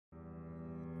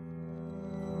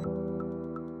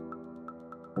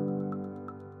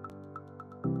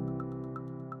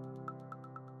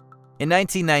In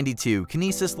 1992,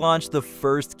 Kinesis launched the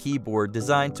first keyboard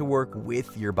designed to work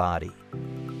with your body.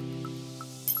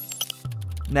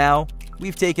 Now,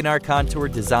 we've taken our contour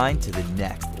design to the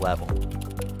next level.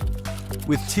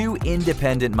 With two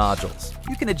independent modules,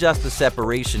 you can adjust the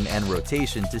separation and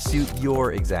rotation to suit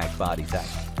your exact body type.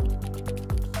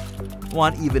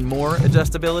 Want even more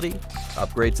adjustability?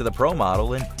 Upgrade to the Pro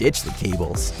model and ditch the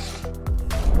cables.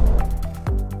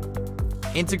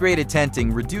 Integrated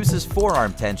tenting reduces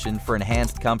forearm tension for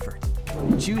enhanced comfort.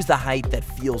 Choose the height that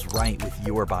feels right with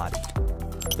your body.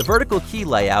 The vertical key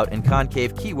layout and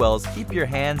concave key wells keep your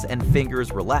hands and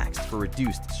fingers relaxed for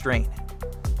reduced strain.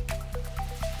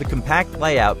 The compact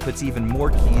layout puts even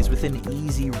more keys within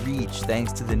easy reach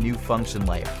thanks to the new function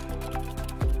layer.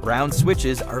 Round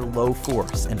switches are low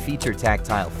force and feature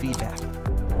tactile feedback.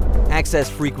 Access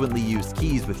frequently used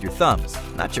keys with your thumbs,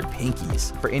 not your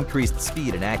pinkies, for increased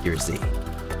speed and accuracy.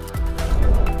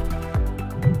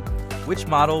 Which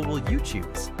model will you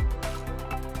choose?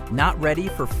 Not ready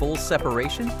for full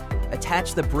separation?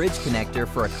 Attach the bridge connector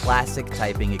for a classic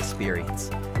typing experience.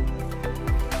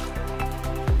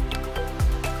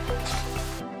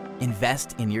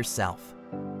 Invest in yourself.